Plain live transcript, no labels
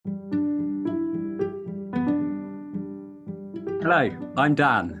Hello, I'm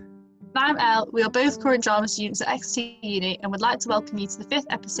Dan. I'm Elle. We are both current drama students at XT Uni and would like to welcome you to the 5th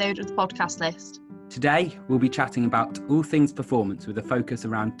episode of the podcast list. Today, we'll be chatting about all things performance with a focus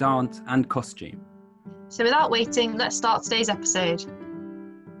around dance and costume. So without waiting, let's start today's episode.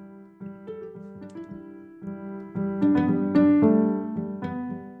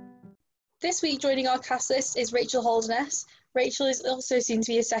 This week joining our cast list is Rachel Holderness. Rachel is also soon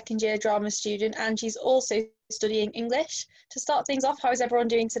to be a second year drama student and she's also studying English. To start things off, how is everyone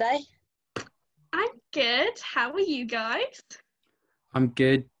doing today? I'm good. How are you guys? I'm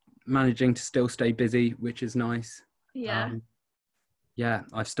good, managing to still stay busy, which is nice. Yeah.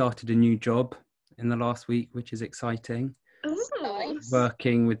 I've started a new job in the last week, which is exciting. Ooh. Nice.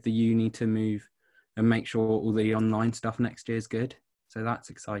 Working with the uni to move and make sure all the online stuff next year is good. So that's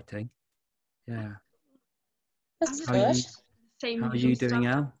exciting. Yeah. That's How are good. Same How are you doing, stuff.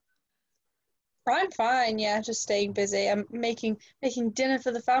 Elle? I'm fine, yeah, just staying busy. I'm making dinner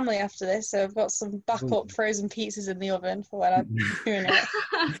for the family after this, so I've got some backup frozen pizzas in the oven for when I'm doing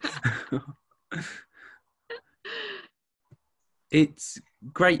it. It's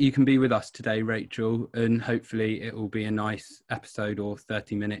great you can be with us today, Rachel, and hopefully it will be a nice episode or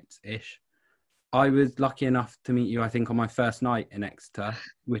 30 minutes-ish. I was lucky enough to meet you, I think, on my first night in Exeter,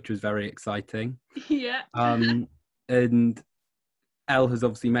 which was very exciting. Yeah. And Elle has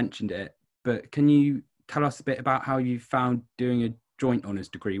obviously mentioned it, but can you tell us a bit about how you found doing a joint honours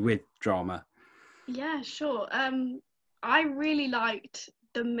degree with drama? Yeah, sure. I really liked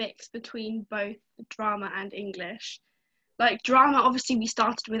the mix between both drama and English. Like drama, obviously we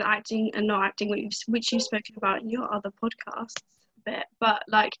started with acting and not acting, which you've spoken about in your other podcasts a bit. But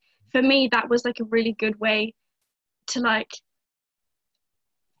like for me, that was like a really good way to like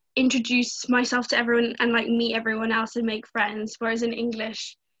introduce myself to everyone and like meet everyone else and make friends. Whereas in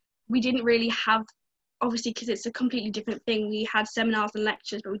English, we didn't really have, obviously because it's a completely different thing, we had seminars and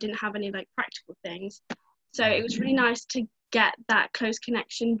lectures, but we didn't have any like practical things. So it was really nice to get that close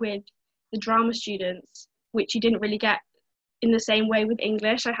connection with the drama students, which you didn't really get in the same way with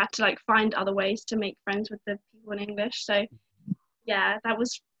English. I had to like find other ways to make friends with the people in English. So yeah, that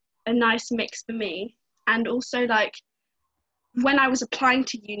was a nice mix for me. And also like when I was applying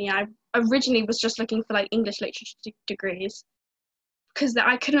to uni, I originally was just looking for like English literature degrees because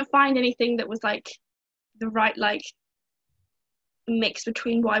I couldn't find anything that was like the right like mix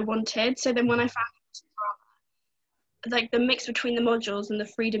between what I wanted. So then when I found like the mix between the modules and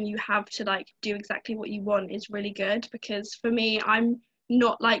the freedom you have to like do exactly what you want is really good, because for me, I'm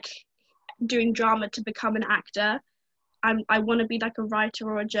not like doing drama to become an actor. I want to be like a writer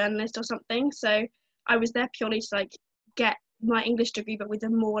or a journalist or something. So I was there purely to like get my English degree, but with a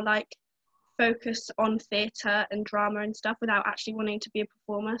more like focus on theatre and drama and stuff without actually wanting to be a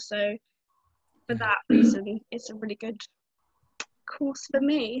performer. So for that reason, it's a really good course for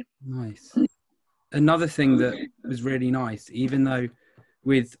me. Nice. Another thing that was really nice, even though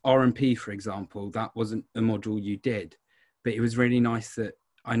with R&P, for example, that wasn't a module you did, but it was really nice that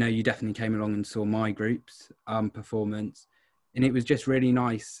I know you definitely came along and saw my group's performance, and it was just really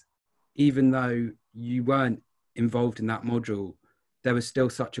nice, even though you weren't involved in that module, there was still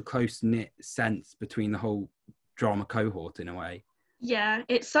such a close-knit sense between the whole drama cohort in a way. Yeah,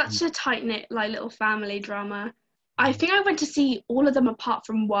 it's such a tight-knit like little family drama. I think I went to see all of them apart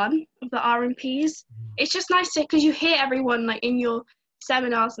from one of the R&Ps. It's just nice to, because you hear everyone like in your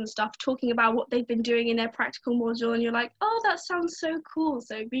seminars and stuff talking about what they've been doing in their practical module, and you're like, oh, that sounds so cool.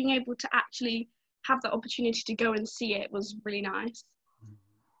 So being able to actually have the opportunity to go and see it was really nice.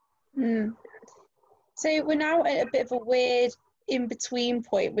 So we're now at a bit of a weird in-between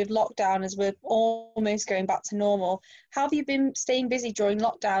point with lockdown as we're almost going back to normal. How have you been staying busy during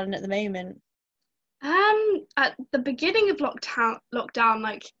lockdown at the moment? At the beginning of lockdown,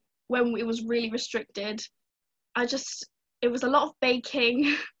 like when it was really restricted, it was a lot of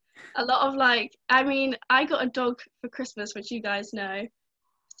baking, a lot of like, I mean, I got a dog for Christmas, which you guys know.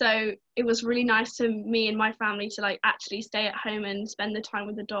 So it was really nice to me and my family to like actually stay at home and spend the time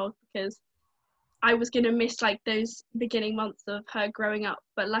with the dog, because I was going to miss like those beginning months of her growing up.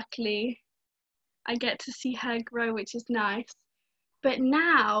 But luckily I get to see her grow, which is nice. But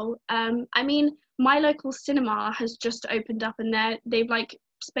now, I mean, my local cinema has just opened up and they've like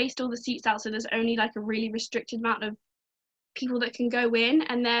spaced all the seats out, so there's only like a really restricted amount of people that can go in,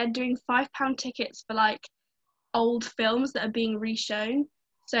 and they're doing £5 tickets for like old films that are being reshown.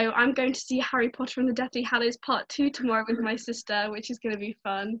 So I'm going to see Harry Potter and the Deathly Hallows Part 2 tomorrow with my sister, which is going to be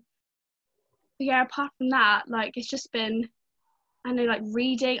fun. But yeah, apart from that, like it's just been, I know, like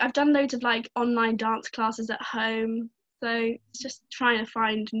reading. I've done loads of like online dance classes at home. So it's just trying to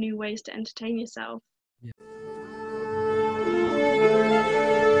find new ways to entertain yourself. Yeah.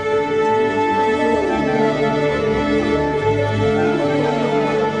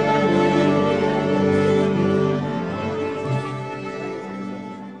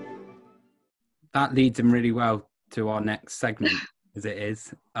 that leads in really well to our next segment, as it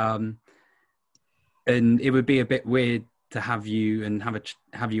is. And it would be a bit weird to have you and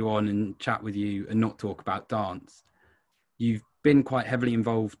have you on and chat with you and not talk about dance. You've been quite heavily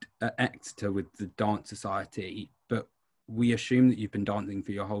involved at Exeter with the Dance Society, but we assume that you've been dancing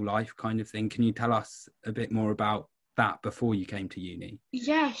for your whole life, kind of thing. Can you tell us a bit more about that before you came to uni?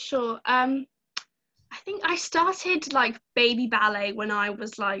 Yeah, sure. I think I started like baby ballet when I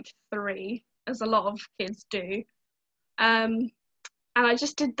was like 3, as a lot of kids do. And I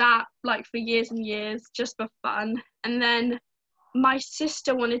just did that like for years and years, just for fun. And then my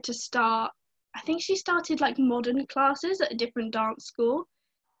sister wanted to start, I think she started like modern classes at a different dance school.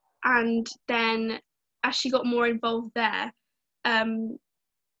 And then as she got more involved there,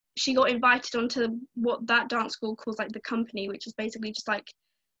 she got invited onto what that dance school calls like the company, which is basically just like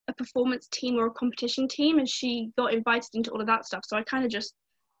a performance team or a competition team. And she got invited into all of that stuff. So I kind of just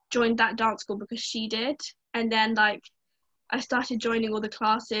joined that dance school because she did. And then like I started joining all the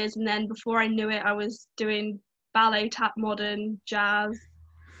classes, and then before I knew it, I was doing ballet, tap, modern, jazz,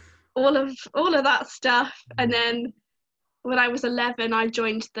 all of that stuff. And then when I was 11, I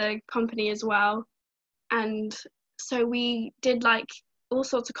joined the company as well, and so we did like all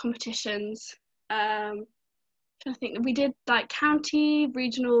sorts of competitions. I think we did like county,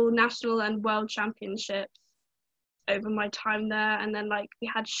 regional, national, and world championships over my time there, and then like we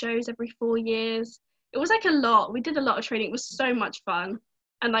had shows every 4 years. It was like a lot. We did a lot of training. It was so much fun.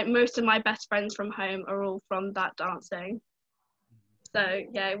 And like most of my best friends from home are all from that dancing. So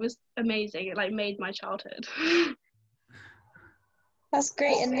yeah, it was amazing. It like made my childhood. That's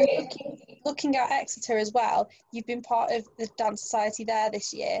great. And then looking at Exeter as well, you've been part of the Dance Society there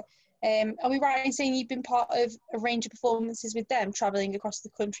this year. Are we right in saying you've been part of a range of performances with them, travelling across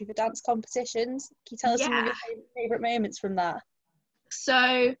the country for dance competitions? Can you tell us some of your favourite moments from that?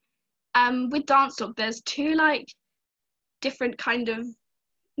 So with Dance Talk, there's 2 like different kind of,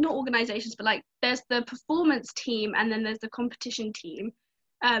 not organizations, but like there's the performance team and then there's the competition team,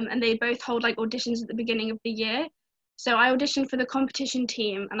 and they both hold like auditions at the beginning of the year. So I auditioned for the competition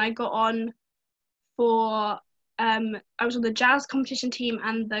team, and I got on for I was on the jazz competition team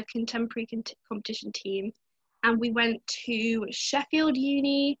and the contemporary competition team, and we went to Sheffield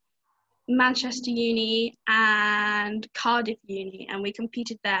Uni, Manchester Uni, and Cardiff Uni, and we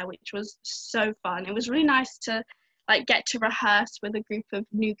competed there, which was so fun. It was really nice to like get to rehearse with a group of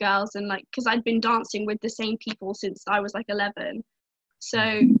new girls, and like because I'd been dancing with the same people since I was like 11. So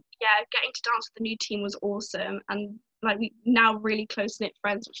yeah, getting to dance with the new team was awesome, and like we now really close-knit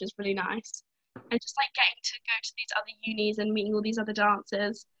friends, which is really nice. And just like getting to go to these other unis and meeting all these other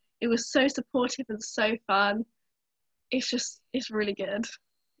dancers, it was so supportive and so fun. It's really good.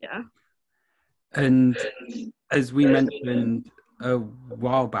 Yeah. And as we mentioned a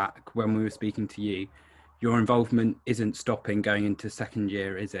while back when we were speaking to you, your involvement isn't stopping going into second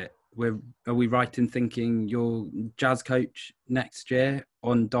year, is it? Are we right in thinking you're jazz coach next year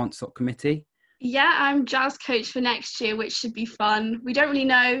on Dance Talk Committee? Yeah, I'm jazz coach for next year, which should be fun. We don't really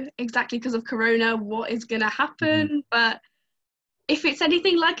know exactly because of Corona what is going to happen, but if it's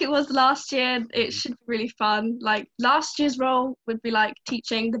anything like it was last year, it should be really fun. Like last year's role would be like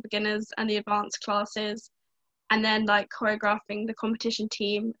teaching the beginners and the advanced classes, and then like choreographing the competition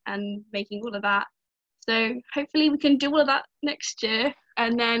team and making all of that. So hopefully we can do all of that next year,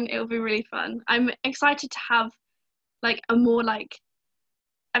 and then it'll be really fun. I'm excited to have like a more like,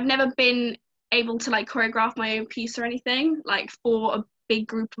 I've never been able to like choreograph my own piece or anything like for a big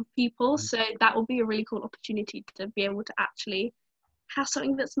group of people, so that will be a really cool opportunity to be able to actually have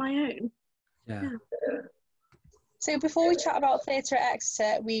something that's my own. Yeah. So before we chat about theatre at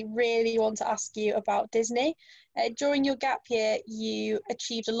Exeter, we really want to ask you about Disney. During your gap year, you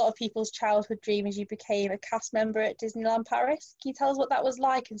achieved a lot of people's childhood dream as you became a cast member at Disneyland Paris. Can you tell us what that was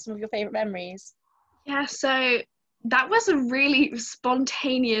like and some of your favourite memories? Yeah, so that was a really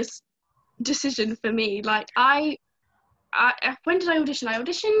spontaneous decision for me. Like I when did I audition? I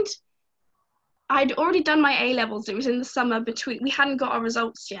auditioned, I'd already done my A-levels. It was in the summer between, we hadn't got our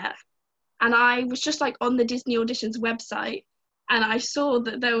results yet. And I was just like on the Disney auditions website, and I saw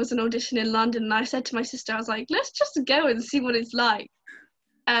that there was an audition in London, and I said to my sister, I was like, let's just go and see what it's like.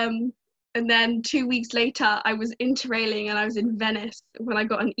 And then 2 weeks later, I was interrailing and I was in Venice when I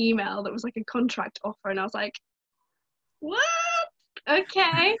got an email that was like a contract offer, and I was like, what?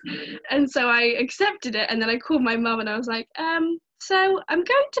 Okay. And so I accepted it, and then I called my mum and I was like, so I'm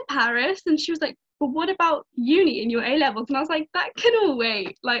going to Paris. And she was like, but what about uni and your A-levels? And I was like, that can all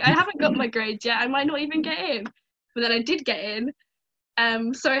wait. Like, I haven't got my grades yet. I might not even get in. But then I did get in.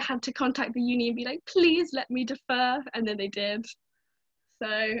 So I had to contact the uni and be like, please let me defer. And then they did.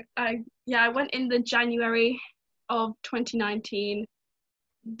 So I went in the January of 2019.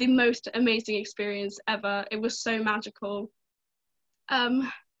 The most amazing experience ever. It was so magical.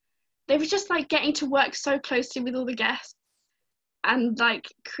 They were just like getting to work so closely with all the guests and like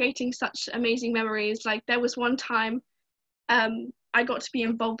creating such amazing memories. Like there was one time I got to be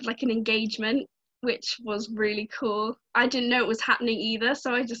involved with like an engagement, which was really cool. I didn't know it was happening either,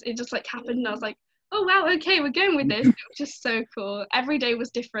 so it just like happened and I was like, oh wow, okay, we're going with this. It was just so cool. Every day was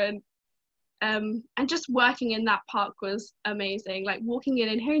different. And just working in that park was amazing. Like walking in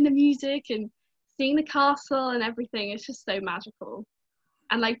and hearing the music and seeing the castle and everything, it's just so magical.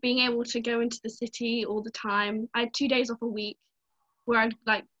 And like being able to go into the city all the time. I had 2 days off a week where I'd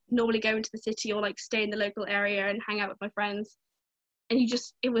like normally go into the city or like stay in the local area and hang out with my friends. And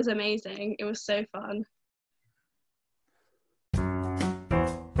it was amazing. It was so fun.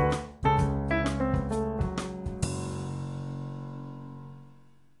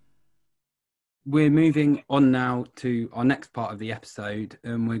 We're moving on now to our next part of the episode,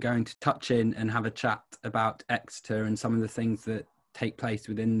 and we're going to touch in and have a chat about Exeter and some of the things that take place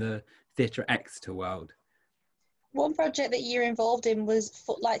within the Theatre Exeter world. One project that you're involved in was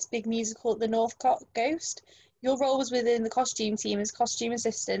Footlight's big musical at the Northcote Ghost. Your role was within the costume team as costume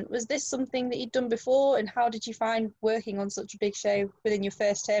assistant. Was this something that you'd done before, and how did you find working on such a big show within your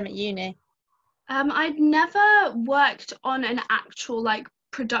first term at uni? I'd never worked on an actual like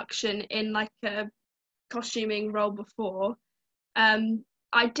production in like a costuming role before.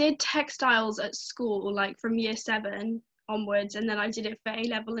 I did textiles at school, like from year 7 onwards, and then I did it for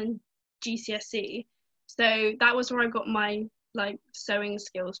A-level and GCSE. So that was where I got my like sewing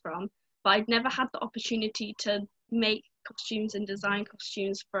skills from. But I'd never had the opportunity to make costumes and design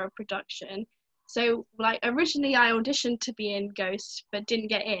costumes for a production. So like originally I auditioned to be in Ghost but didn't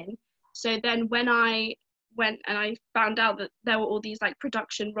get in. So then when I went and I found out that there were all these like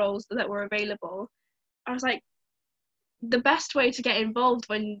production roles that were available, I was like, the best way to get involved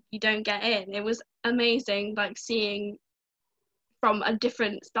when you don't get in. It was amazing, like seeing from a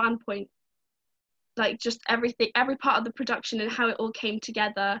different standpoint, like just everything, every part of the production and how it all came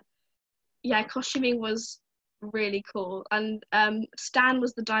together. Yeah, costuming was really cool. And Stan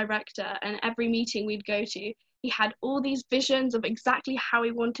was the director, and every meeting we'd go to, he had all these visions of exactly how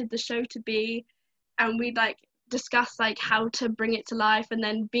he wanted the show to be, and we'd like discuss like how to bring it to life, and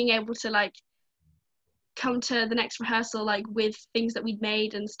then being able to like come to the next rehearsal like with things that we'd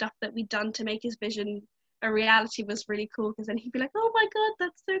made and stuff that we'd done to make his vision a reality was really cool, because then he'd be like, oh my god,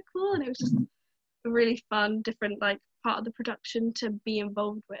 that's so cool. And it was just a really fun different like part of the production to be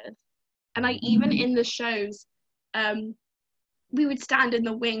involved with. And like even in the shows, we would stand in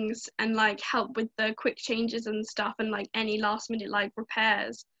the wings and like help with the quick changes and stuff, and like any last minute like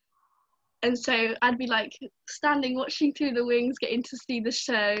repairs. And so I'd be like standing watching through the wings, getting to see the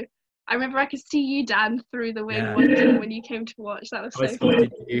show. I remember I could see you, Dan, through the wing when you came to watch. That was so fun.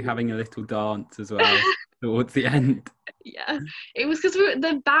 You having a little dance as well towards the end. Yeah, it was because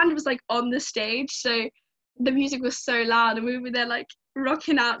the band was like on the stage, so the music was so loud and we were there like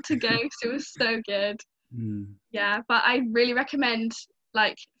rocking out to Ghost. It was so good. Yeah, but I really recommend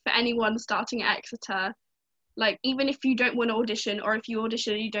like for anyone starting at Exeter, like even if you don't want to audition, or if you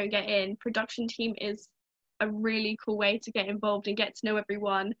audition and you don't get in, production team is a really cool way to get involved and get to know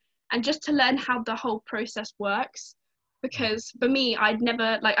everyone, and just to learn how the whole process works. Because for me, I'd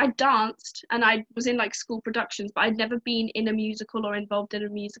never, like, I danced and I was in like school productions, but I'd never been in a musical or involved in a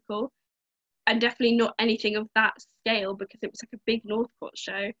musical, and definitely not anything of that scale, because it was like a big Northcote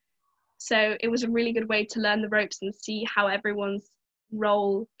show. So it was a really good way to learn the ropes and see how everyone's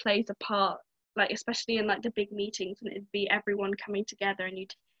role plays a part, like especially in like the big meetings, and it'd be everyone coming together, and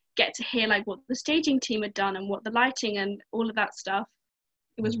you'd get to hear like what the staging team had done and what the lighting and all of that stuff.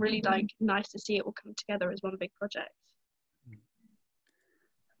 It was really like nice to see it all come together as one big project.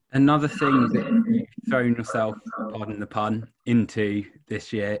 Another thing that you've thrown yourself, pardon the pun, into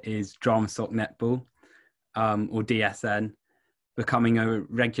this year is Drama Sock Netball, or DSN, becoming a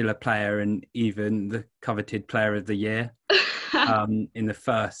regular player and even the coveted player of the year in the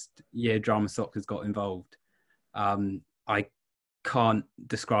first year Drama Sock has got involved. I can't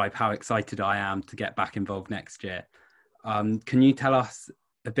describe how excited I am to get back involved next year. Can you tell us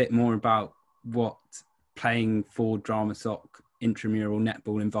a bit more about what playing for Drama Sock intramural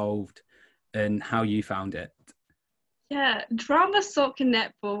netball involved and how you found it? Yeah, Drama Sock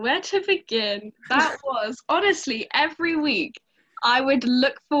netball, where to begin? That was honestly every week I would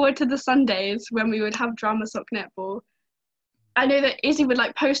look forward to the Sundays when we would have Drama Sock netball. I know that Izzy would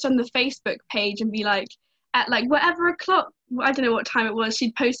like post on the Facebook page and be like, at like whatever o'clock, I don't know what time it was,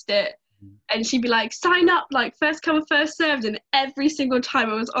 she'd post it, and she'd be like, sign up, like first come first served, and every single time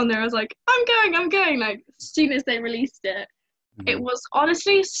I was on there I was like, I'm going, like as soon as they released it. It was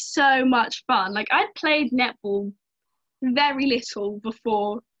honestly so much fun. Like I'd played netball very little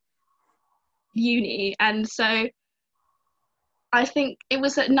before uni, and so I think it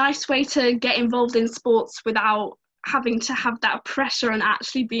was a nice way to get involved in sports without having to have that pressure on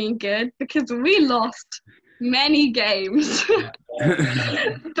actually being good, because we lost many games.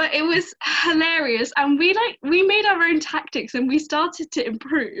 But it was hilarious, and we made our own tactics and we started to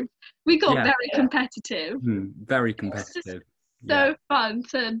improve. We got very competitive. Very competitive. So fun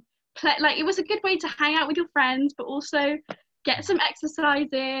to play. Like it was a good way to hang out with your friends, but also get some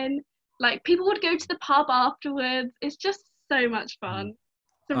exercise in. Like people would go to the pub afterwards. It's just so much fun.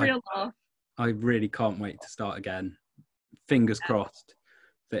 It's a real laugh. I really can't wait to start again. Fingers crossed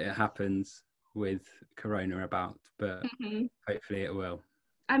that it happens with Corona about, but hopefully it will.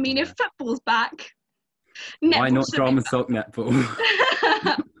 I mean, if football's back, why not drama sock netball?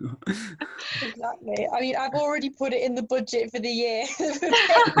 Exactly. I mean, I've already put it in the budget for the year.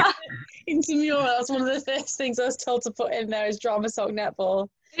 Intramural, that's one of the first things I was told to put in there is drama sock netball.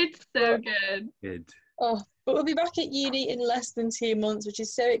 It's so good. Good. Oh, but we'll be back at uni in less than 2 months, which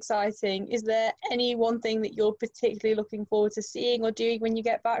is so exciting. Is there any one thing that you're particularly looking forward to seeing or doing when you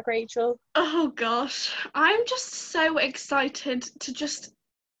get back, Rachel? Oh gosh, I'm just so excited to just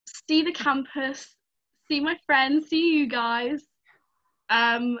see the campus, see my friends, see you guys.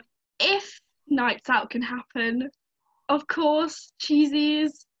 If nights out can happen, of course,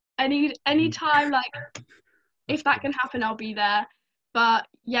 cheesies, any time, like if that can happen, I'll be there. But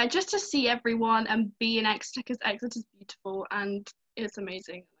yeah, just to see everyone and be in Exeter, because Exeter's beautiful and it's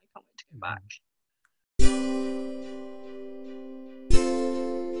amazing. I can't wait to go back.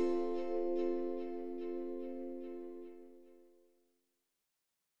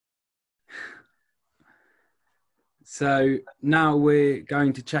 So now we're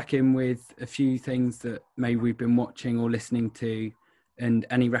going to check in with a few things that maybe we've been watching or listening to, and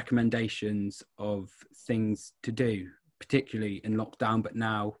any recommendations of things to do, particularly in lockdown, but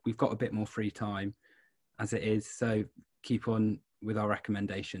now we've got a bit more free time as it is, so keep on with our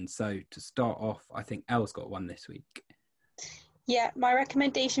recommendations. So to start off, I think Elle's got one this week. Yeah, my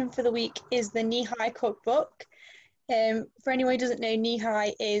recommendation for the week is the Knee High Cookbook. For anyone who doesn't know, Knee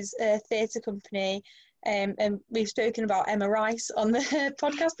High is a theatre company, and we've spoken about Emma Rice on the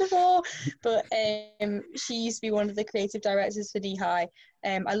podcast before, but she used to be one of the creative directors for Knee High.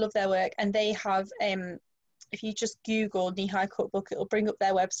 I love their work, and they have, if you just Google Knee High Cookbook, it'll bring up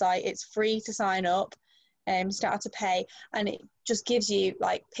their website. It's free to sign up, you don't have to pay, and it just gives you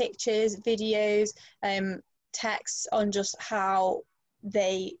like pictures, videos, texts on just how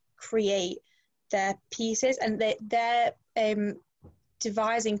they create their pieces, and their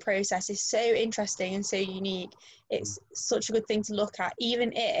devising process is so interesting and so unique. It's such a good thing to look at,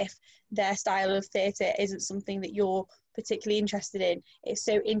 even if their style of theatre isn't something that you're particularly interested in. It's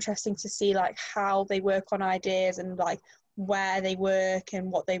so interesting to see like how they work on ideas and like where they work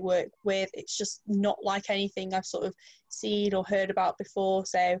and what they work with. It's just not like anything I've sort of seen or heard about before.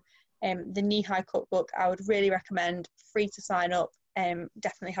 So the Knee High Cookbook I would really recommend, free to sign up.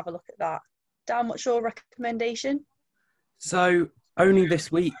 Definitely have a look at that. Dan, what's your recommendation? So only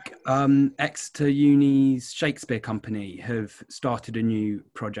this week, Exeter Uni's Shakespeare Company have started a new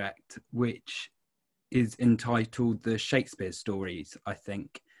project which is entitled The Shakespeare Stories, I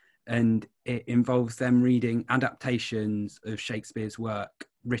think, and it involves them reading adaptations of Shakespeare's work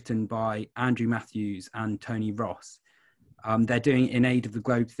written by Andrew Matthews and Tony Ross. They're doing it in aid of the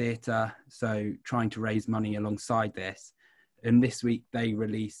Globe Theatre, so trying to raise money alongside this. And this week they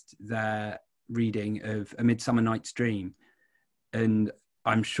released their reading of A Midsummer Night's Dream, and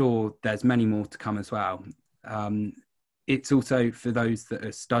I'm sure there's many more to come as well. It's also for those that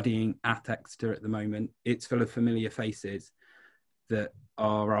are studying at Exeter at the moment. It's full of familiar faces that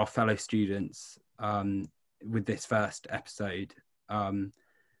are our fellow students with this first episode. And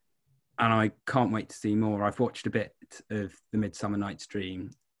I can't wait to see more. I've watched a bit of The Midsummer Night's Dream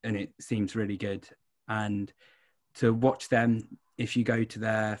and it seems really good. And to watch them, if you go to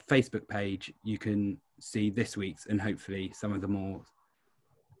their Facebook page, you can see this week's and hopefully some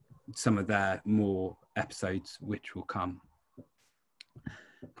of their more episodes which will come.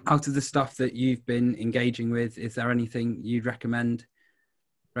 Out of the stuff that you've been engaging with, is there anything you'd recommend,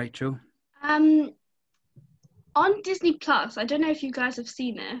 Rachel? On Disney Plus, I don't know if you guys have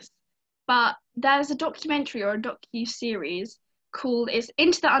seen this, but there's a documentary or a docu-series called It's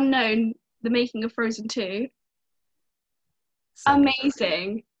Into the Unknown, The Making of Frozen 2.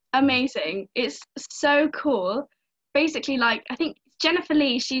 Amazing. It's so cool. Basically, like, I think Jennifer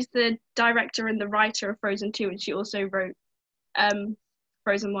Lee. She's the director and the writer of Frozen 2, and she also wrote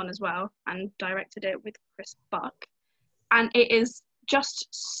Frozen 1 as well and directed it with Chris Buck. And it is just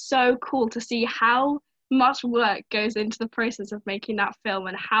so cool to see how much work goes into the process of making that film,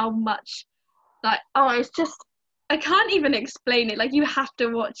 and how much, like, it's just, I can't even explain it. Like, you have to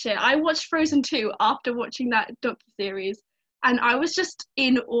watch it. I watched Frozen 2 after watching that docuseries, and I was just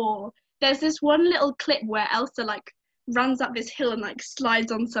in awe. There's this one little clip where Elsa, like, runs up this hill and, like,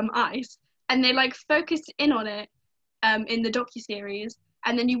 slides on some ice, and they, like, focus in on it in the docuseries,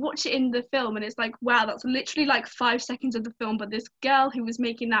 and then you watch it in the film, and it's like, wow, that's literally, like, 5 seconds of the film, but this girl who was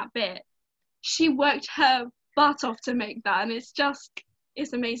making that bit, she worked her butt off to make that, and it's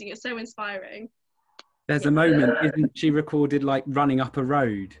amazing. It's so inspiring. There's a moment, isn't she recorded like running up a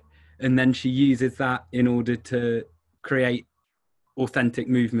road, and then she uses that in order to create authentic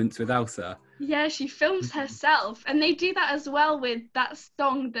movements with Elsa? Yeah, she films herself, and they do that as well with that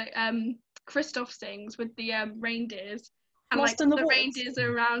song that Kristoff sings with the reindeers, and Lost like in the the Woods. reindeers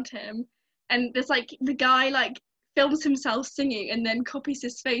are around him, and there's like the guy like films himself singing and then copies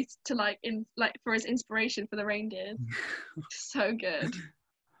his face to like for his inspiration for the reindeers. So good.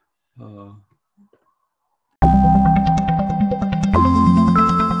 Oh.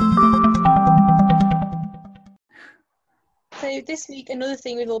 So this week, another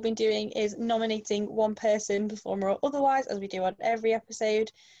thing we've all been doing is nominating one person, performer or otherwise, as we do on every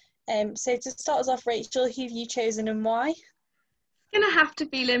episode. So to start us off, Rachel, who have you chosen and why? It's gonna have to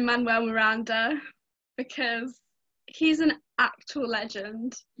be Lin-Manuel Miranda, because he's an actual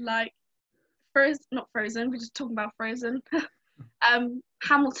legend. Like, not Frozen, we're just talking about Frozen.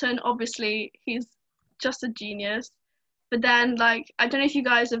 Hamilton, obviously, he's just a genius. But then, like, I don't know if you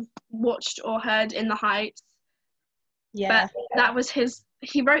guys have watched or heard In the Heights. Yeah. But that was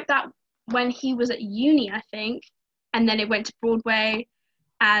he wrote that when he was at uni, I think, and then it went to Broadway,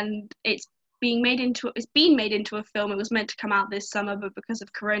 and it's being made into a film. It was meant to come out this summer, but because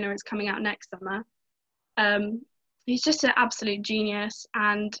of Corona, it's coming out next summer. He's just an absolute genius,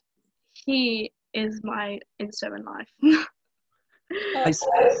 and he is my Inso in life.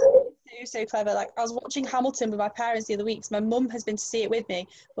 So clever. Like, I was watching Hamilton with my parents the other week. So my mum has been to see it with me,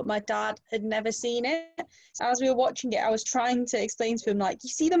 but my dad had never seen it. So as we were watching it, I was trying to explain to him, like, you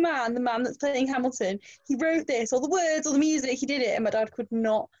see the man that's playing Hamilton, he wrote this, all the words, all the music, he did it. And my dad could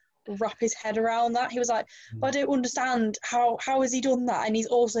not wrap his head around that. He was like, but I don't understand, how has he done that? And he's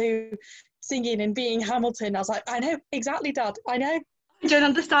also singing and being Hamilton. I was like, I know, exactly, Dad, I know. I don't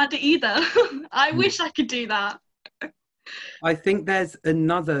understand it either. I wish I could do that. I think there's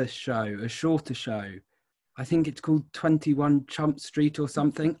another show, a shorter show. I think it's called 21 Chump Street or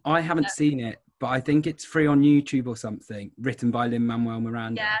something. I haven't seen it, but I think it's free on YouTube or something, written by Lin-Manuel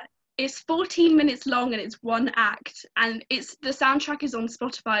Miranda. Yeah, it's 14 minutes long and it's one act, and the soundtrack is on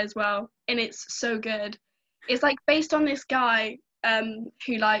Spotify as well, and it's so good. It's like based on this guy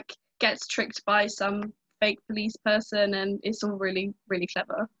who like gets tricked by some fake police person, and it's all really, really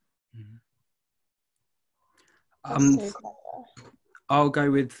clever. I'll go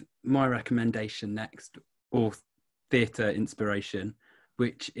with my recommendation next, or theatre inspiration,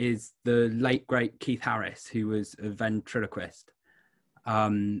 which is the late great Keith Harris, who was a ventriloquist,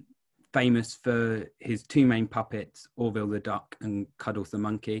 famous for his two main puppets, Orville the Duck and Cuddles the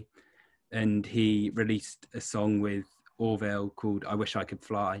Monkey. And he released a song with Orville called I Wish I Could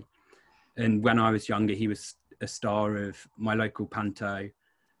Fly. And when I was younger, he was a star of my local panto,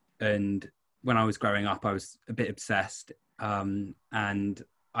 and when I was growing up, I was a bit obsessed, and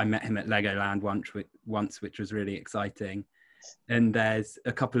I met him at Legoland once, which was really exciting. And there's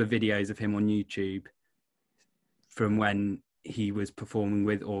a couple of videos of him on YouTube from when he was performing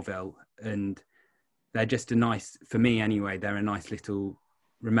with Orville, and they're just for me anyway, they're a nice little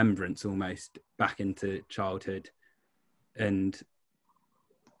remembrance almost back into childhood. And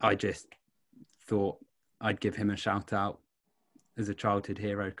I just thought I'd give him a shout out as a childhood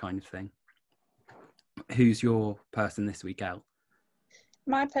hero kind of thing. Who's your person this week, Elle?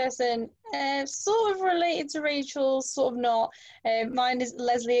 My person, sort of related to Rachel, sort of not. Mine is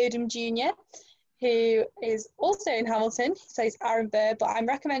Leslie Odom Jr., who is also in Hamilton. He plays Aaron Burr, but I'm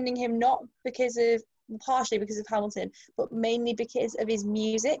recommending him partially because of Hamilton, but mainly because of his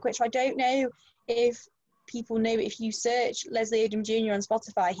music, which I don't know if people know, but if you search Leslie Odom Jr. on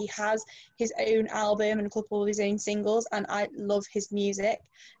Spotify, he has his own album and a couple of his own singles, and I love his music.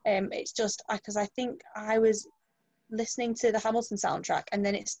 It's just because I think I was listening to the Hamilton soundtrack, and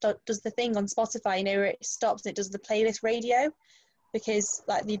then it does the thing on Spotify, you know, where it stops and it does the playlist radio, because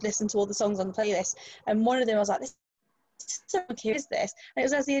like you'd listen to all the songs on the playlist, and one of them I was like, who is this? And it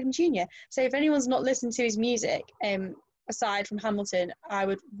was Leslie Odom Jr. So if anyone's not listened to his music, aside from Hamilton, I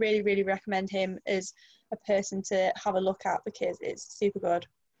would really, really recommend him as a person to have a look at because it's super good.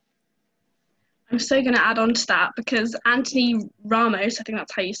 I'm so going to add on to that because Anthony Ramos, I think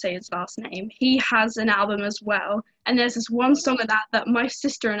that's how you say his last name, he has an album as well. And there's this one song of that my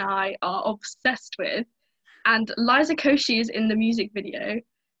sister and I are obsessed with. And Liza Koshy is in the music video.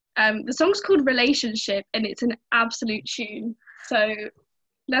 The song's called Relationship and it's an absolute tune. So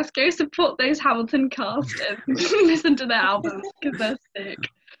let's go support those Hamilton cast and listen to their album because they're sick.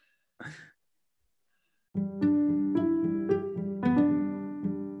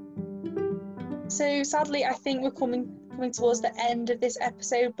 So sadly, I think we're coming towards the end of this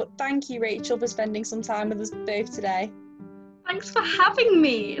episode, but thank you, Rachel, for spending some time with us both today. Thanks for having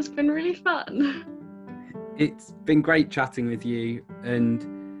me. It's been really fun. It's been great chatting with you and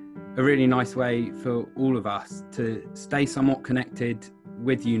a really nice way for all of us to stay somewhat connected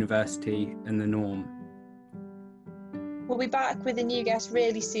with university and the norm. We'll be back with a new guest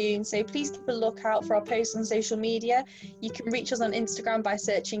really soon, so please keep a lookout for our posts on social media. You can reach us on Instagram by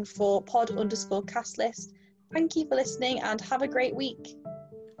searching for pod_castlist. Thank you for listening and have a great week.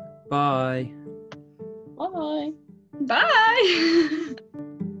 Bye. Bye. Bye.